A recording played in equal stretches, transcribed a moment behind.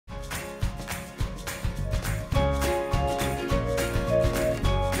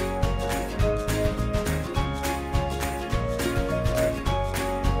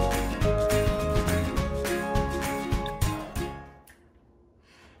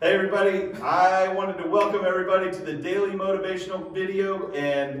Hey everybody, I wanted to welcome everybody to the daily motivational video,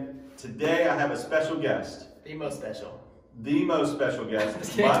 and today I have a special guest. The most special. The most special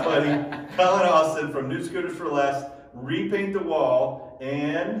guest, my buddy, Collin Austin from New Scooters for Less, Repaint the Wall,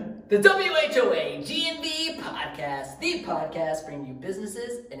 and the WHOA GNV podcast, the podcast bringing you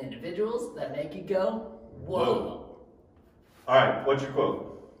businesses and individuals that make you go, whoa. All right, what's your quote?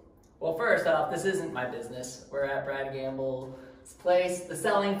 Well, first off, this isn't my business. We're at Brad Gamble's place, the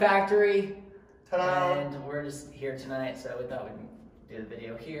Selling Factory. Ta-da! And we're just here tonight, so we thought we'd do the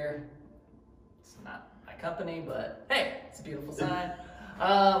video here. It's not my company, but hey, it's a beautiful sign.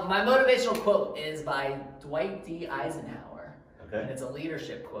 My motivational quote is by Dwight D. Eisenhower. Okay. And it's a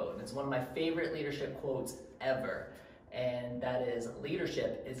leadership quote, and it's one of my favorite leadership quotes ever. And that is,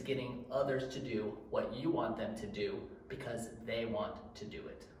 leadership is getting others to do what you want them to do because they want to do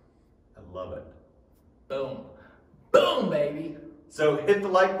it. I love it. Boom. Boom, baby. So hit the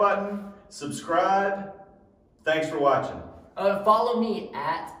like button, subscribe. Thanks for watching. Follow me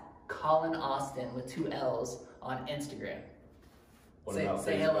at Collin Austin with 2 L's on Instagram.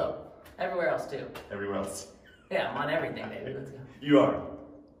 Say hello. Everywhere else too. Everywhere else. Yeah, I'm on everything, baby. Let's go. You are.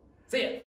 See ya.